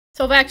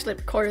So I've actually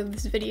recorded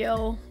this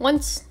video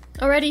once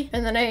already,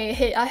 and then I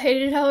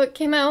hated how it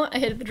came out. I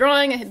hated the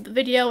drawing, I hated the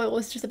video, it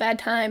was just a bad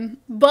time.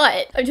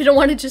 But I didn't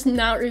want to just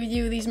not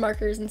review these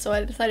markers, and so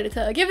I decided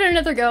to give it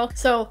another go.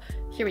 So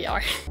here we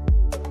are.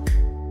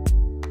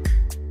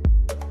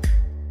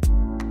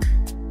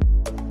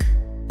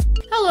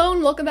 Hello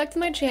and welcome back to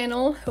my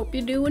channel. Hope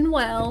you're doing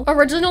well.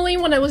 Originally,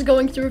 when I was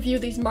going to review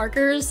these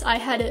markers, I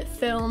had it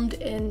filmed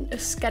in a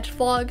sketch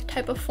vlog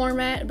type of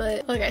format,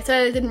 but like I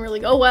said, it didn't really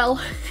go well.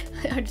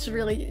 I just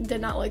really did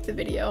not like the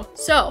video.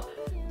 So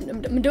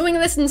I'm doing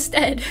this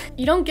instead.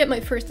 You don't get my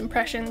first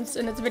impressions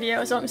in this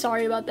video, so I'm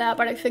sorry about that,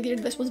 but I figured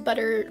this was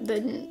better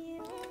than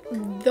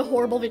the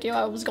horrible video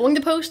I was going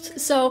to post,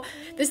 so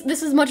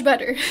this is much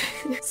better.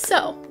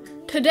 So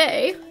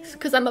today,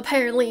 because I'm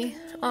apparently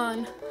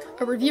on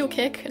a review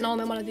kick and all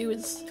I want to do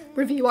is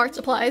review art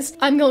supplies,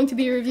 I'm going to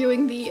be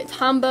reviewing the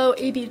Tombow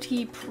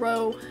ABT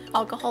Pro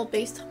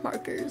alcohol-based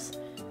markers.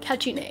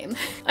 Catchy name.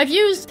 I've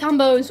used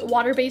Tombow's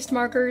water-based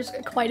markers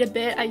quite a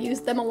bit. I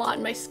used them a lot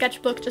in my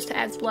sketchbook just to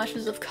add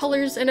splashes of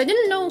colors, and I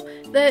didn't know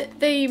that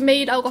they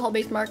made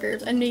alcohol-based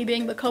markers, and me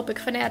being the Copic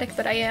fanatic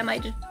that I am, I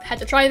just had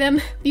to try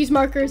them. These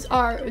markers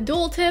are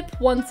dual tip.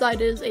 One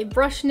side is a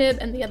brush nib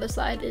and the other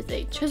side is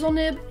a chisel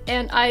nib,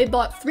 and I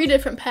bought 3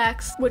 different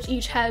packs which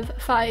each have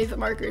 5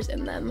 markers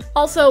in them.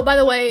 Also, by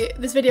the way,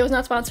 this video is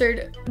not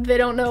sponsored. They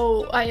don't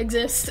know I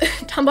exist.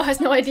 Tombow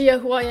has no idea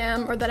who I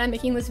am or that I'm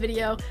making this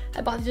video.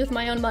 I bought these with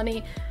my own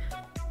money.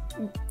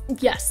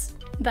 Yes,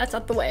 that's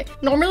out the way.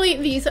 Normally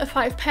these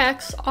 5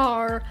 packs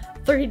are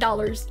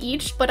 $30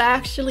 each, but I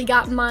actually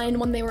got mine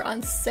when they were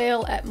on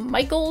sale at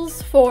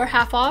Michael's for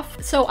half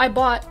off, so I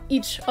bought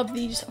each of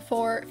these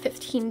for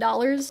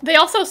 $15. They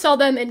also sell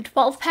them in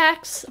 12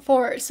 packs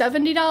for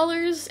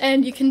 $70,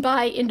 and you can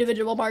buy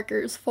individual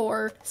markers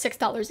for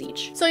 $6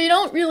 each. So you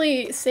don't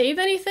really save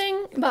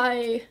anything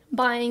by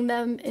buying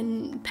them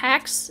in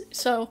packs.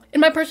 So in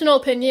my personal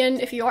opinion,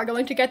 if you are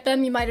going to get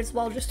them, you might as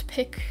well just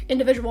pick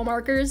individual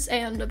markers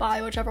and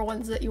buy whichever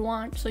ones that you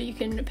want, so you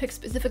can pick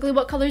specifically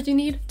what colors you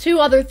need. 2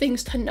 other things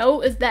to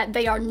note is that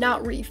they are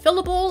not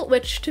refillable,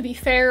 which, to be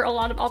fair, a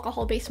lot of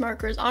alcohol-based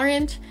markers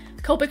aren't.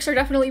 Copics are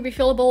definitely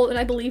refillable, and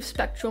I believe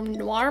Spectrum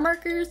Noir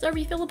markers are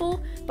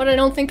refillable, but I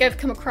don't think I've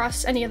come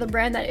across any other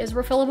brand that is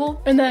refillable.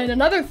 And then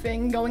another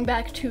thing, going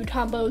back to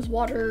Tombow's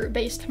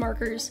water-based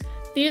markers,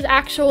 these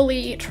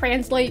actually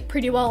translate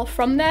pretty well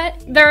from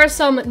that. There are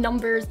some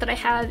numbers that I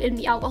have in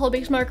the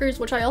alcohol-based markers,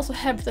 which I also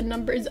have the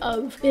numbers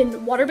of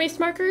in water-based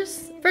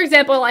markers. For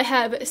example, I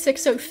have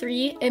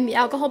 603 in the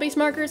alcohol-based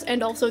markers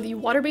and also the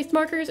water-based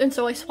markers, and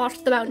so I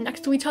swatched them out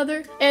next to each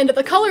other. And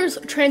the colors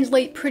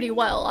translate pretty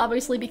well,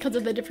 obviously because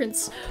of the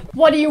difference.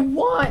 What do you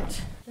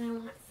want? I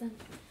want some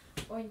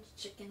orange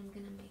chicken.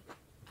 I'm gonna make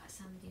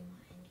some. Do you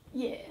want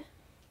any? Yeah.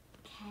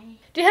 Okay.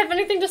 Do you have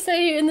anything to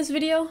say in this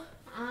video?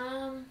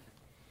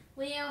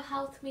 Leo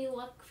helped me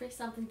look for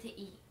something to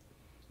eat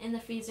in the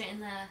freezer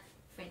in the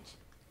fridge.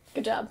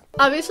 Good job.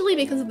 Obviously,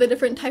 because of the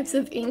different types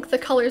of ink, the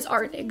colors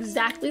aren't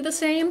exactly the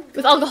same.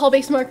 With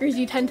alcohol-based markers,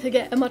 you tend to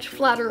get a much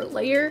flatter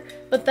layer,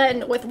 but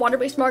then with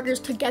water-based markers,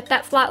 to get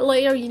that flat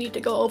layer, you need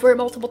to go over it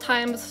multiple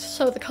times,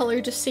 so the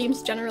color just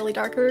seems generally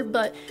darker,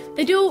 but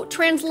they do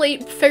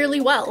translate fairly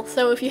well.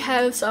 So if you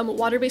have some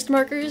water-based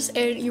markers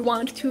and you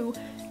want to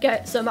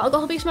get some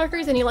alcohol-based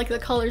markers and you like the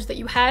colors that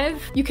you have,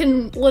 you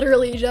can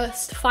literally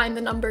just find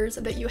the numbers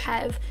that you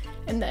have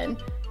and then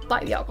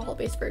buy the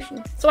alcohol-based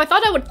version. So I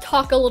thought I would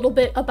talk a little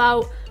bit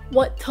about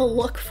what to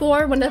look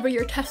for whenever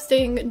you're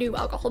testing new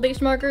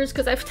alcohol-based markers,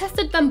 because I've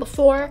tested them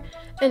before,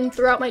 and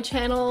throughout my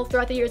channel,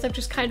 throughout the years, I've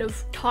just kind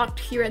of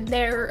talked here and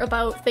there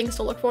about things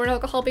to look for in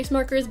alcohol-based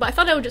markers, but I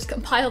thought I would just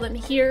compile them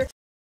here.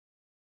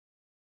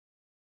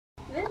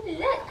 Look!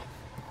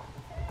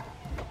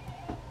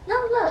 No,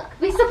 look!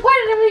 We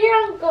supported your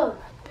uncle!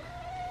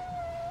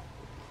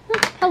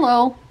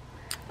 Hello.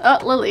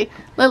 Lily.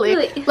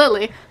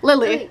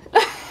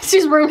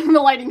 She's ruining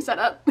the lighting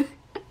setup.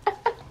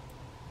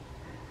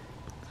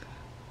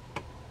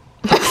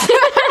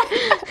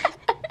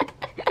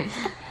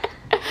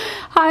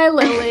 Hi,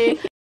 Lily.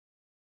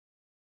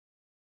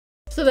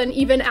 So then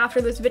even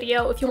after this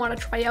video, if you want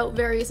to try out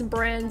various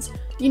brands,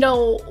 you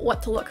know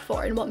what to look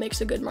for and what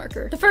makes a good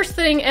marker. The first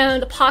thing,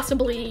 and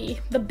possibly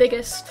the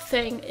biggest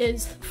thing,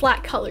 is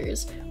flat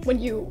colors. When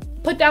you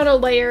put down a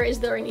layer, is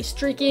there any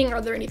streaking?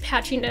 Are there any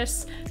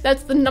patchiness?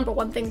 That's the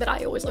 #1 thing that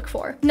I always look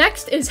for.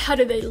 Next is, how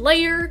do they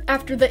layer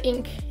after the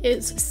ink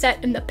is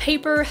set in the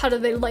paper? How do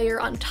they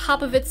layer on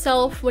top of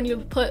itself? When you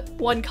put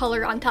one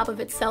color on top of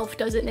itself,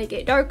 does it make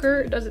it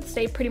darker? Does it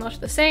stay pretty much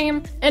the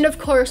same? And of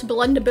course,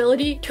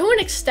 blendability. To an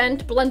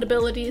extent,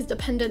 blendability is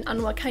dependent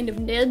on what kind of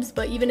nibs,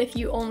 but even if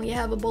you only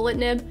have a bullet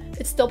nib,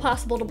 it's still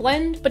possible to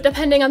blend. But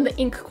depending on the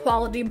ink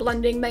quality,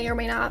 blending may or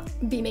may not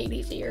be made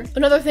easier.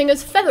 Another thing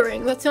is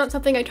feathering. That's not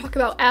something I talk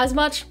about as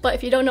much, but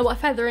if you don't know what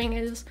feathering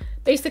is,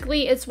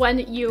 basically it's when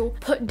you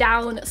put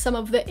down some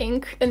of the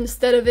ink,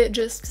 instead of it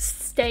just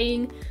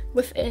staying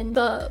within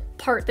the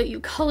part that you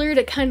colored,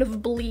 it kind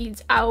of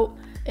bleeds out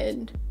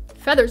and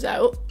feathers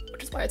out,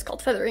 which is is why it's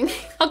called feathering.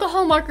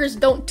 Alcohol markers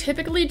don't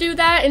typically do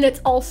that, and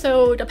it's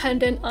also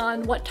dependent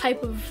on what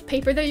type of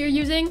paper that you're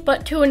using,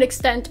 but to an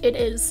extent it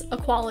is a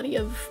quality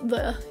of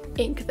the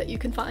ink that you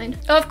can find.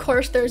 Of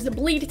course, there's the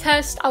bleed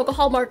test.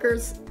 Alcohol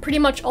markers pretty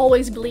much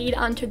always bleed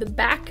onto the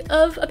back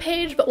of a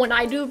page, but when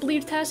I do a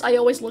bleed test, I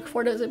always look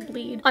for it as a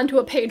bleed onto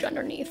a page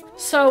underneath.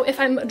 So if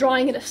I'm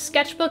drawing in a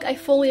sketchbook, I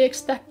fully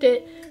expect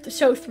it to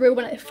show through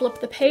when I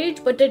flip the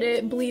page, but did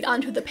it bleed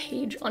onto the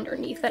page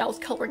underneath that I was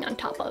coloring on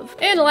top of.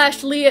 And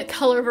lastly,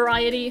 color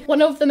variety.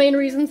 One of the main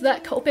reasons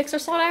that Copics are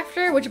sought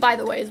after, which by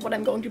the way is what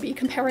I'm going to be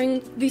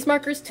comparing these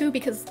markers to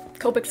because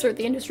Copics are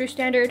the industry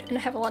standard and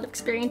I have a lot of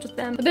experience with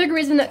them. A big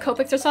reason that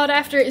Copics are sought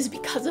after is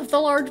because of the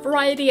large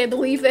variety. I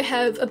believe they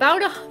have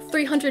about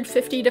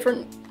 350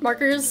 different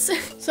markers.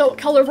 So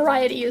color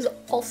variety is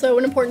also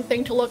an important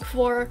thing to look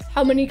for.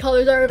 How many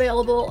colors are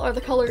available? Are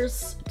the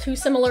colors too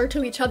similar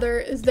to each other?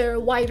 Is there a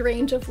wide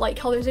range of light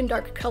colors and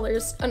dark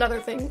colors?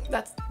 Another thing,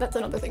 that's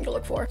another thing to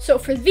look for. So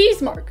for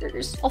these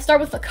markers, I'll start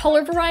with the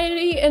color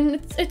variety,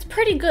 and it's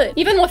pretty good.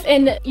 Even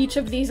within each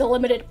of these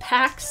limited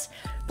packs,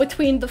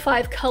 between the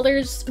 5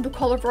 colors, the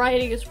color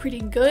variety is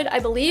pretty good. I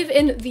believe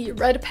in the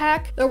red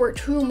pack, there were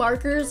 2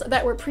 markers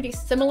that were pretty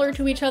similar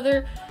to each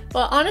other,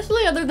 but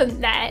honestly, other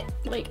than that,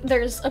 like,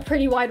 there's a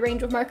pretty wide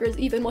range of markers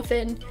even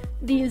within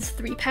these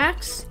 3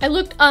 packs. I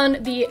looked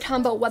on the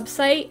Tombow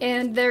website,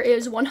 and there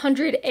is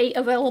 108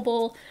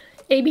 available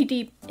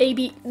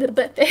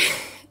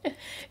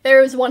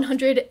there's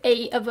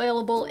 108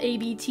 available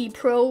ABT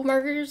Pro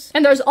markers,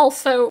 and there's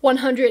also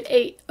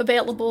 108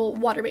 available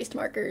water-based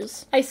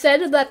markers. I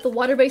said that the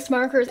water-based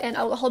markers and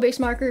alcohol-based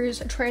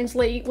markers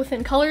translate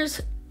within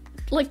colors,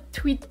 like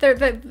they're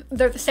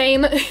the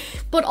same,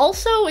 but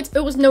also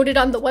it was noted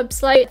on the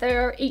website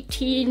there are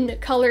 18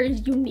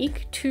 colors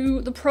unique to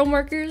the pro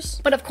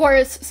markers. But of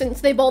course,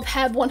 since they both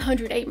have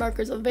 108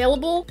 markers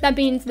available, that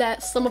means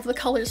that some of the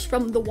colors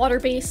from the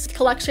water-based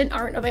collection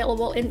aren't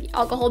available in the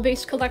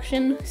alcohol-based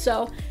collection.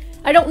 So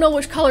I don't know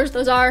which colors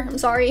those are. I'm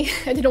sorry.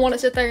 I didn't want to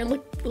sit there and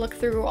look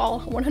through all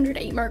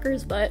 108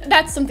 markers, but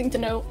that's something to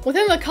note.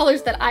 Within the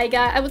colors that I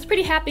got, I was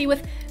pretty happy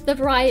with the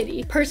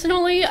variety.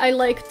 Personally, I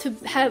like to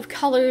have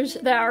colors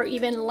that are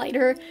even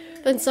lighter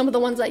than some of the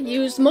ones I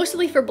used,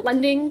 mostly for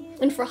blending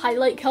and for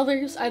highlight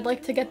colors. I'd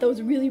like to get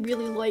those really,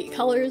 really light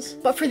colors.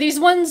 But for these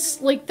ones,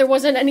 like, there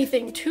wasn't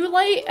anything too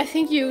light.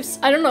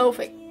 I don't know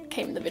if it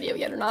came in the video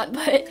yet or not,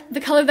 but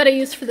the color that I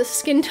used for the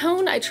skin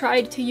tone, I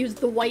tried to use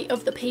the white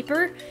of the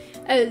paper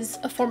as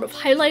a form of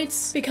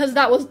highlights because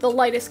that was the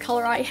lightest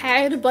color I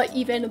had, but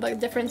even the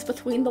difference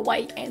between the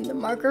white and the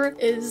marker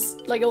is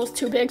like, it was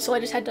too big, so I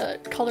just had to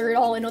color it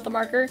all in with a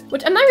marker,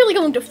 which I'm not really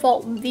going to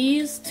fault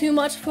these too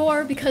much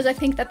for because I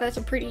think that that's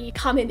a pretty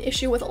common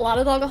issue with a lot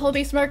of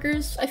alcohol-based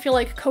markers. I feel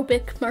like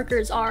Copic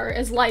markers are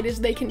as light as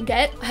they can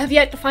get. I have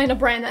yet to find a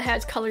brand that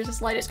has colors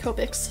as light as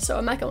Copics, so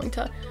I'm not going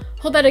to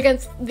hold that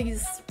against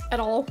these at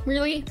all,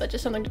 really, but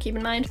just something to keep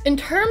in mind. In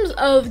terms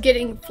of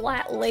getting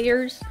flat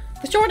layers,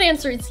 the short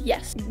answer is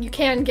yes, you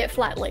can get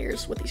flat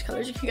layers with these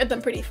colors. You can get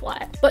them pretty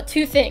flat. But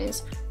 2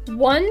 things.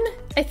 1,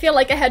 I feel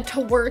like I had to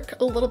work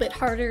a little bit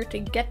harder to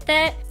get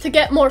that. To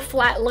get more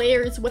flat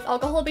layers with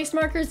alcohol-based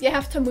markers, you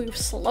have to move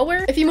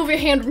slower. If you move your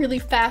hand really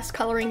fast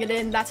coloring it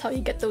in, that's how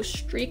you get those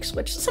streaks,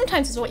 which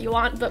sometimes is what you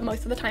want, but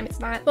most of the time it's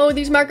not. But with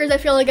these markers, I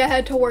feel like I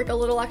had to work a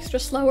little extra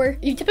slower.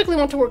 You typically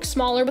want to work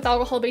smaller with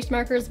alcohol-based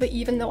markers, but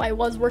even though I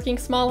was working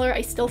smaller,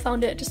 I still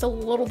found it just a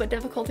little bit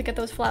difficult to get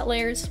those flat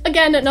layers.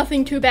 Again,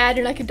 nothing too bad,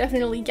 and I could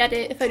definitely get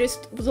it if I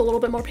just was a little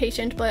bit more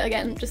patient, but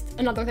again, just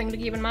another thing to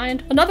keep in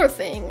mind. Another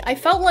thing, I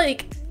felt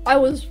like I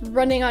was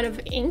running out of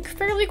ink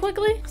fairly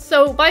quickly.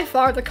 So by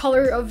far the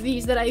color of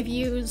these that I've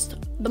used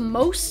the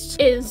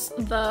most is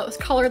the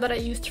color that I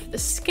used for the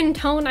skin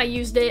tone. I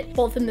used it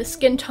both in the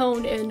skin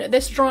tone in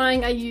this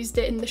drawing, I used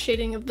it in the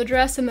shading of the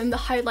dress, and then the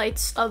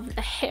highlights of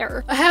the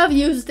hair. I have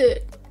used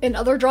it in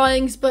other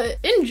drawings, but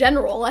in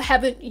general, I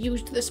haven't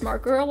used this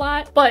marker a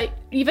lot. But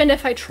even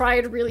if I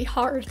tried really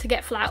hard to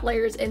get flat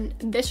layers in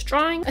this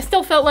drawing, I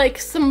still felt like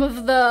some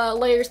of the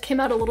layers came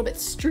out a little bit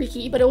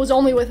streaky, but it was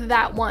only with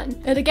that one.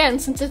 And again,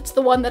 since it's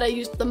the one that I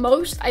used the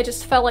most, I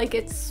just felt like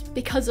it's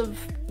because of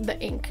the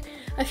ink.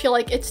 I feel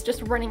like it's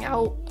just running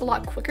out a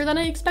lot quicker than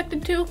I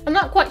expected to. I'm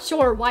not quite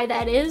sure why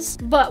that is,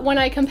 but when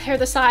I compare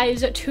the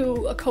size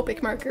to a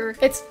Copic marker,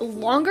 it's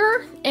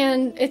longer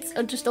and it's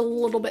just a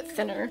little bit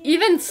thinner.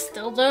 Even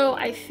still though,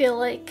 I feel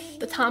like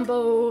the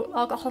Tombow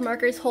alcohol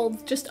markers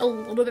hold just a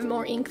little bit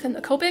more ink than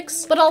the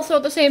Copics, but also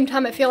at the same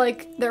time, I feel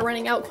like they're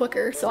running out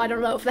quicker. So I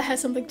don't know if that has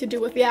something to do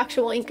with the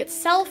actual ink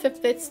itself,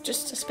 if it's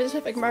just a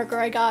specific marker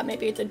I got,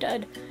 maybe it's a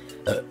dud.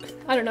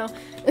 I don't know.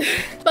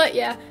 But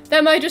yeah,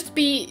 that might just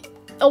be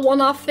a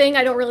one-off thing.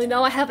 I don't really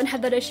know. I haven't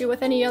had that issue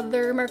with any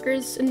other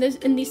markers in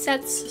these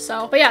sets.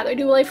 So, but yeah, they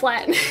do lay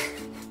flat.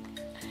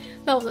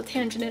 That was a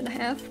tangent and a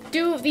half.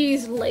 Do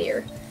these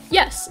layer?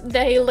 Yes,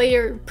 they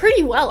layer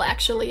pretty well,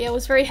 actually. I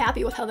was very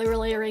happy with how they were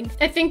layering.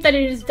 I think that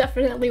it is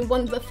definitely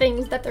one of the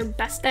things that they're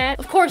best at.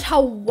 Of course,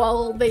 how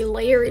well they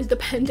layer is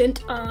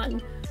dependent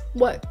on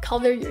what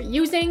color you're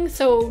using,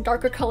 so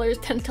darker colors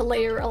tend to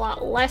layer a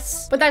lot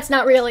less, but that's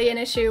not really an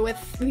issue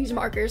with these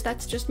markers,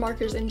 that's just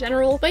markers in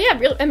general. But yeah,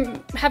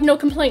 I have no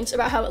complaints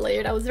about how it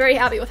layered. I was very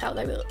happy with how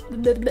they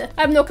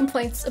I have no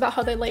complaints about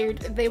how they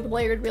layered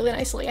really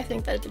nicely. I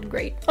think that it did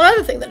great.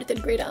 Another thing that it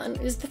did great on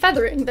is the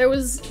feathering. There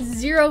was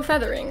zero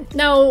feathering.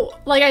 Now,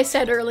 like I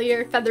said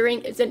earlier,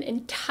 feathering isn't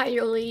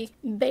entirely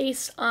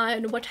based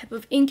on what type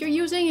of ink you're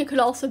using. It could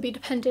also be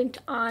dependent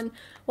on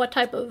what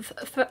type of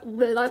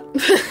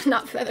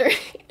not feather.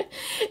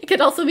 It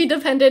could also be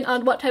dependent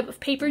on what type of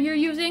paper you're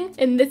using.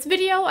 In this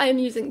video, I am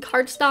using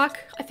cardstock.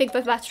 I think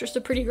that that's just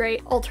a pretty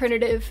great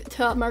alternative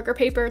to marker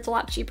paper. It's a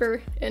lot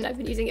cheaper, and I've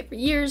been using it for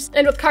years.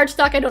 And with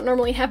cardstock, I don't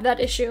normally have that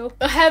issue.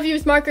 I have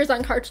used markers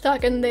on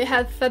cardstock, and they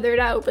have feathered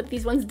out, but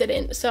these ones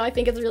didn't, so I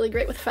think it's really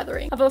great with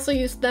feathering. I've also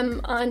used them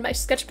on my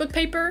sketchbook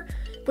paper,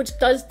 which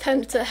does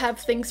tend to have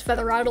things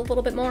feather out a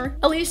little bit more,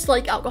 at least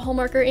like alcohol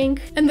marker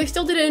ink. And they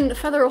still didn't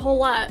feather a whole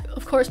lot,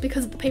 of course,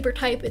 because of the paper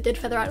type, it did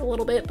feather out a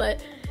little bit,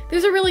 but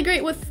these are really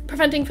great with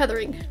preventing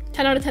feathering.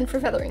 10 out of 10 for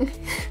feathering.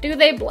 Do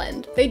they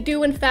blend? They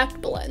do in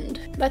fact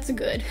blend. That's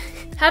good.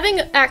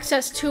 Having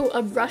access to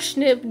a brush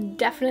nib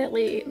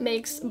definitely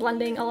makes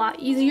blending a lot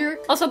easier.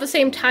 Also at the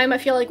same time, I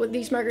feel like with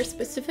these markers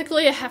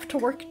specifically, I have to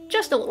work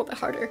just a little bit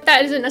harder.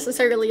 That isn't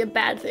necessarily a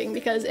bad thing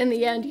because in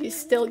the end, you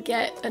still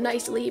get a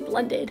nicely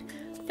blended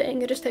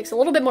thing. It just takes a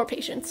little bit more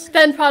patience.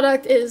 The end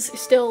product is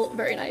still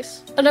very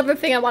nice. Another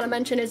thing I want to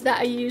mention is that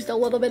I used a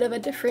little bit of a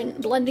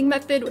different blending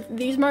method with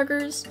these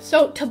markers.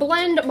 So to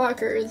blend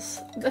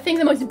markers, I think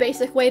the most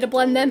basic way to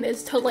blend them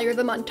is to layer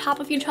them on top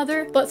of each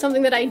other, but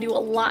something that I do a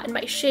lot in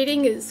my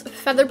shading is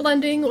feather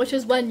blending, which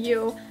is when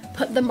you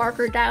put the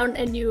marker down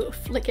and you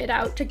flick it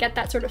out to get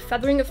that sort of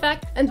feathering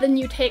effect, and then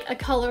you take a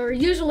color,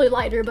 usually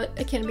lighter, but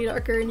it can be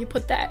darker, and you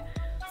put that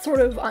sort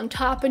of on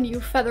top and you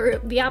feather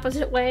it the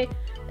opposite way,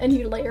 and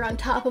you layer on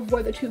top of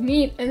where the two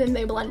meet, and then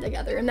they blend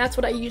together. And that's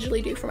what I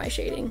usually do for my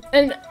shading.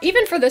 And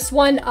even for this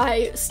one,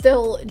 I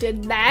still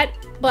did that,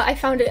 but I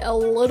found it a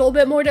little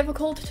bit more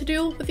difficult to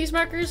do with these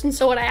markers. And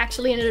so what I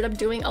actually ended up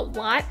doing a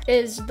lot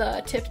is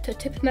the tip to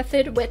tip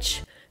method,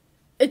 which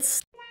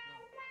it's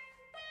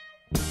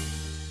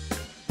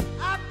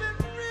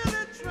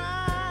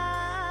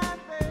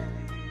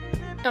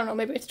I don't know,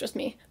 maybe it's just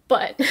me,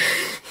 but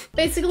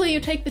basically you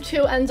take the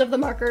two ends of the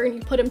marker and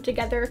you put them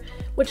together,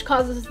 which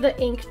causes the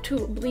ink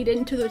to bleed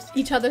into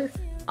each other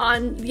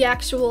on the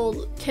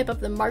actual tip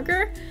of the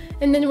marker.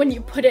 And then when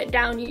you put it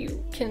down,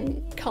 you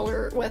can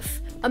color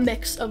with a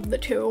mix of the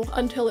two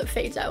until it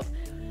fades out.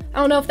 I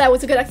don't know if that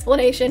was a good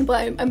explanation,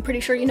 but I'm pretty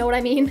sure you know what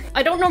I mean.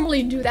 I don't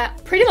normally do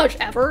that pretty much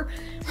ever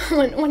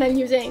when I'm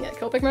using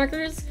Copic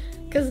markers,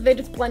 because they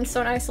just blend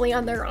so nicely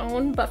on their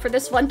own, but for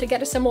this one to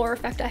get a similar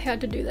effect, I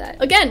had to do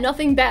that. Again,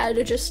 nothing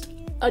bad, just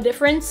a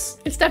difference.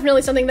 It's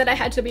definitely something that I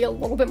had to be a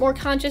little bit more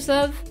conscious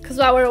of, because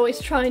I would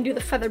always try and do the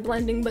feather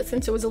blending, but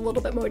since it was a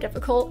little bit more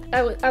difficult,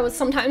 I was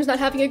sometimes not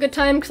having a good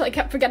time because I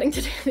kept forgetting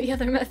to do the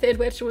other method,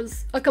 which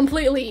was a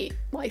completely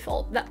my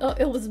fault. That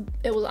it was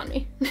on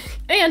me.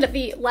 And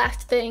the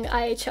last thing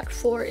I checked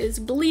for is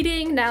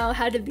bleeding. Now,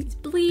 how did these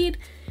bleed?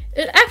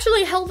 It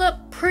actually held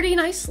up pretty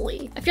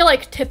nicely. I feel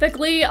like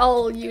typically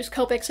I'll use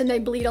Copics and they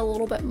bleed a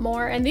little bit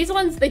more, and these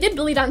ones, they did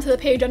bleed onto the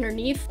page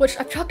underneath, which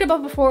I've talked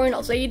about before and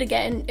I'll say it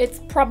again. It's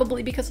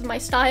probably because of my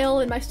style.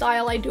 In my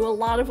style, I do a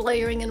lot of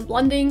layering and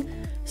blending.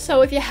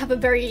 So if you have a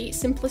very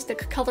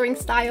simplistic coloring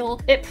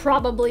style, it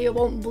probably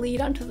won't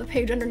bleed onto the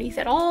page underneath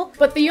at all.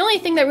 But the only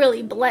thing that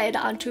really bled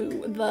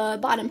onto the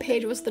bottom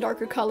page was the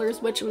darker colors,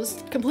 which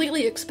was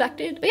completely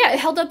expected. But yeah, it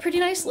held up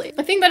pretty nicely.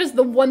 I think that is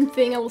the one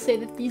thing I will say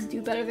that these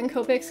do better than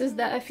Copics, is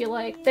that I feel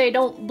like they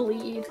don't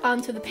bleed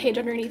onto the page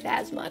underneath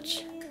as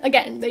much.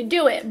 Again, they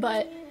do it,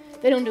 but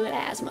they don't do it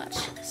as much.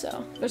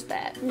 So there's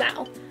that.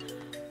 Now,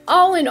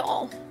 all in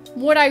all,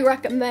 would I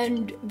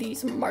recommend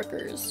these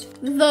markers?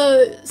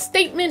 The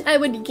statement I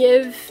would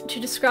give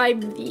to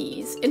describe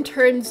these in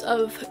terms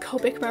of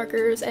Copic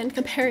markers and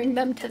comparing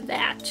them to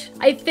that,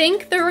 I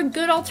think they're a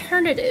good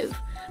alternative,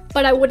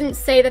 but I wouldn't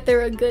say that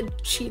they're a good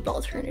cheap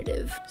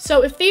alternative.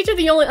 So if these are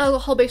the only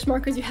alcohol-based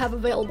markers you have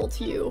available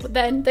to you,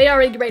 then they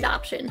are a great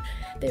option.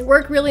 They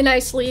work really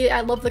nicely.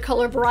 I love the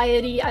color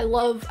variety. I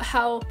love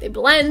how they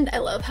blend. I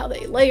love how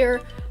they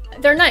layer.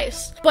 They're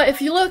nice. But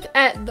if you look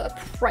at the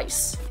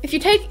price, if you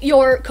take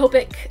your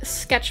Copic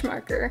sketch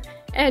marker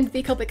and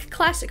the Copic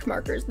classic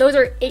markers, those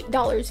are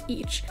 $8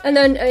 each. And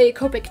then a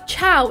Copic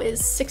Chow is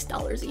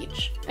 $6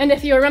 each. And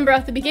if you remember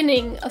at the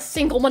beginning, a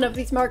single one of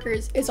these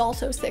markers is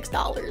also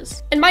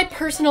 $6. In my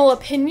personal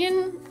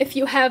opinion, if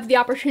you have the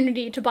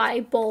opportunity to buy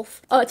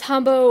both a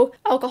Tombow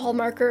alcohol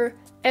marker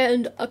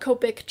and a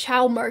Copic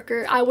Chow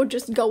marker, I would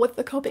just go with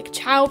the Copic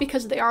Chow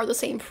because they are the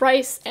same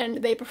price and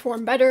they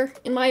perform better,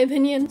 in my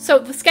opinion. So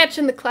the sketch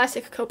and the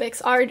classic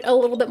Copics are a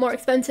little bit more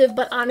expensive,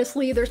 but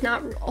honestly, there's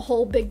not a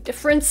whole big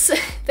difference.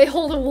 They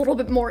hold a little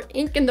bit more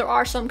ink and there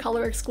are some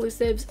color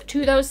exclusives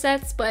to those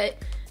sets, but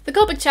the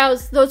Copic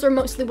Chows, those are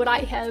mostly what I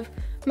have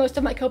Most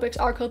of my Copics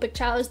are Copic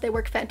chows. They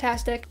work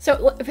fantastic.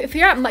 So if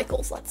you're at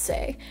Michael's, let's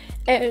say,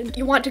 and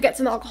you want to get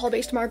some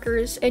alcohol-based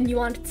markers and you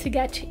want to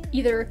get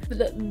either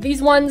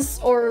these ones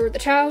or the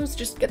chows,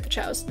 just get the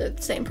chows. They're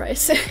the same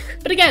price.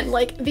 But again,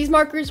 like, these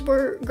markers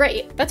were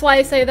great. That's why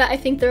I say that I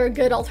think they're a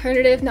good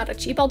alternative, not a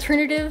cheap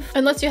alternative,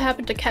 unless you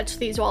happen to catch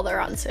these while they're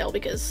on sale,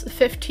 because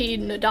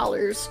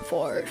 $15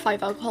 for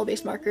 5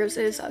 alcohol-based markers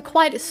is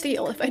quite a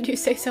steal, if I do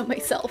say so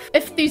myself.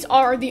 If these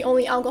are the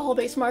only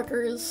alcohol-based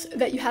markers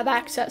that you have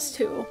access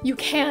to, you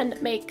can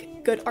make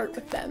good art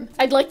with them.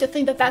 I'd like to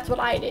think that that's what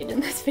I did in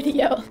this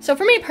video. So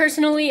for me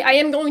personally, I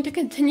am going to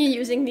continue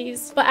using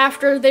these, but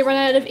after they run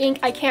out of ink,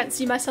 I can't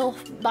see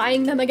myself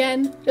buying them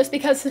again, just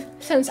because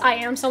since I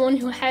am someone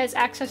who has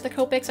access to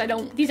Copics,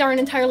 these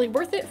aren't entirely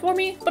worth it for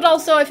me. But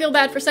also I feel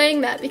bad for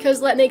saying that, because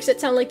that makes it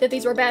sound like that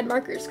these were bad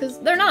markers, because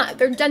they're not.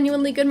 They're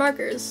genuinely good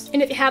markers.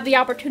 And if you have the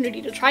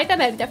opportunity to try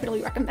them, I'd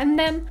definitely recommend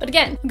them. But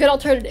again, good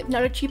alternative,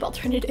 not a cheap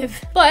alternative.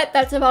 But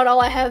that's about all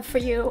I have for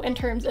you in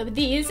terms of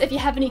these. If you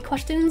have any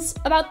questions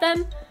about them,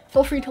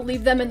 feel free to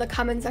leave them in the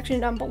comment section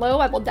down below.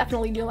 I will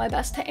definitely do my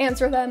best to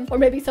answer them, or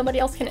maybe somebody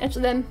else can answer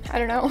them. I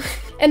don't know.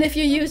 And if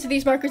you use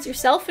these markers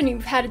yourself and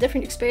you've had a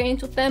different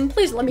experience with them,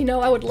 please let me know.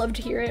 I would love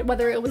to hear it,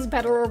 whether it was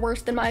better or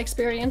worse than my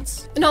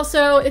experience. And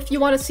also, if you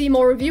want to see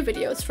more review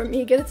videos from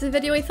me, give this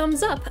video a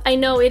thumbs up. I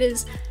know it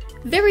is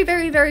very,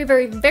 very, very,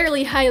 very,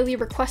 very highly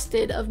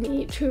requested of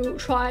me to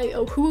try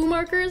Ohuhu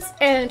markers,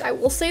 and I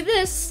will say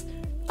this,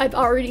 I've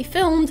already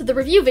filmed the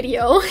review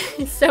video,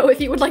 so if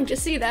you would like to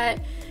see that,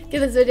 give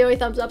this video a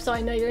thumbs up so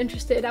I know you're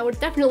interested. I would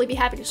definitely be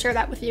happy to share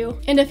that with you.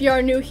 And if you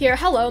are new here,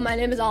 hello, my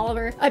name is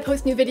Oliver. I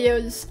post new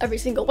videos every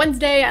single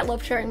Wednesday. I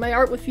love sharing my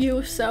art with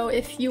you, so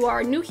if you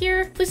are new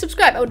here, please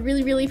subscribe. I would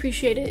really, really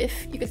appreciate it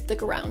if you could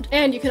stick around.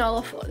 And you can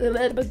also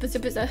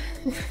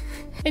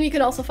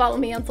follow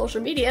me on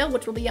social media,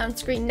 which will be on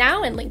screen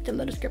now and linked in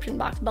the description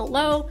box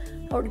below.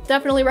 I would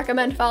definitely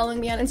recommend following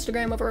me on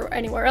Instagram over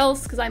anywhere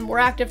else, because I'm more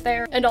active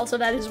there, and also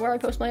that is where I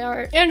post my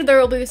art. And there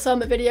will be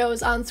some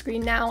videos on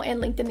screen now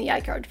and linked in the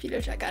iCard for you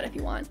to check out if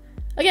you want.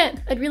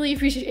 Again, I'd really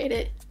appreciate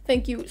it.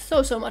 Thank you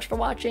so much for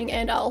watching,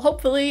 and I'll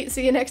hopefully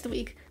see you next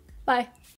week. Bye.